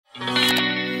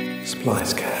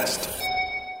Splicecast.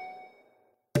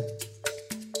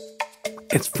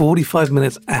 It's 45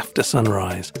 minutes after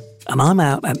sunrise, and I'm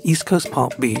out at East Coast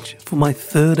Park Beach for my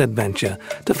third adventure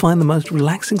to find the most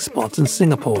relaxing spots in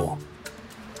Singapore.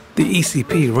 The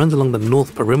ECP runs along the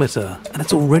north perimeter, and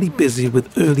it's already busy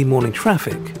with early morning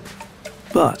traffic.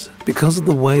 But because of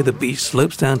the way the beach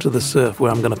slopes down to the surf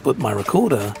where I'm going to put my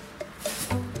recorder,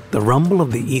 the rumble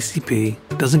of the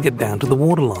ECP doesn't get down to the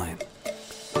waterline.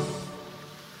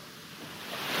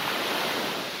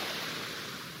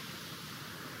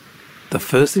 The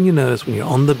first thing you notice when you're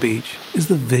on the beach is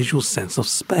the visual sense of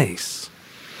space.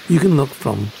 You can look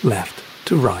from left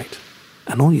to right,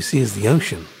 and all you see is the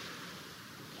ocean.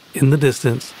 In the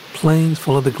distance, planes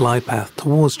follow the glide path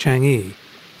towards Changi,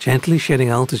 gently shedding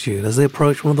altitude as they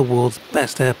approach one of the world's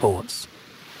best airports.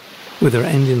 With their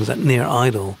engines at near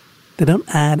idle, they don't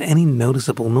add any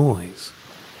noticeable noise.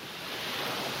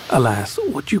 Alas,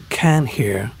 what you can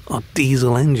hear are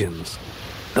diesel engines,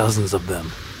 dozens of them.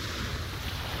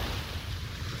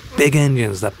 Big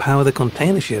engines that power the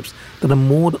container ships that are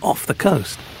moored off the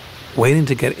coast, waiting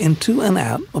to get into and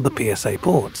out of the PSA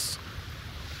ports.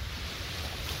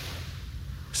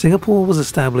 Singapore was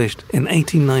established in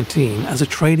 1819 as a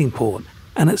trading port,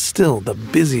 and it's still the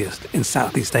busiest in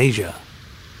Southeast Asia.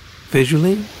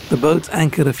 Visually, the boats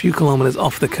anchored a few kilometers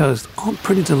off the coast aren't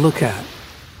pretty to look at,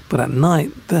 but at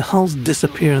night their hulls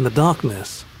disappear in the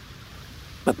darkness.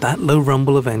 But that low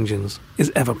rumble of engines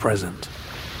is ever present.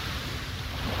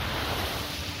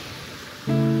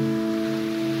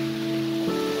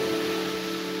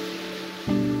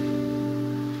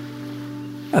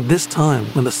 At this time,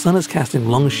 when the sun is casting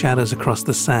long shadows across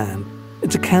the sand,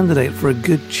 it's a candidate for a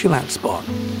good chill-out spot.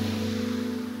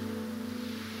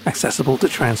 Accessible to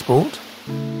transport,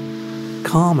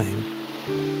 calming,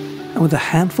 and with a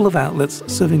handful of outlets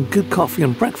serving good coffee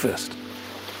and breakfast,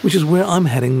 which is where I'm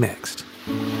heading next.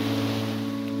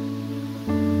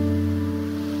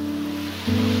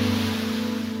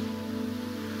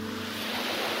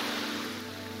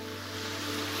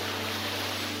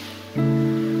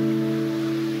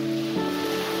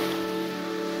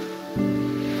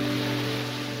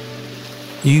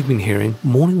 You've been hearing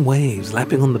morning waves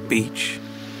lapping on the beach.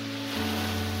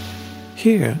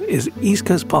 Here is East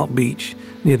Coast Park Beach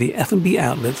near the F&B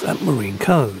outlets at Marine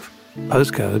Cove,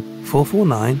 postcode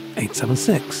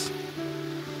 449876.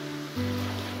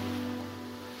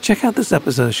 Check out this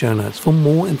episode's show notes for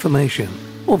more information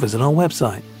or visit our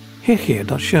website,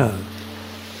 herehere.show.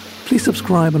 Please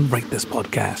subscribe and rate this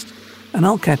podcast, and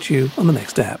I'll catch you on the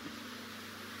next ep.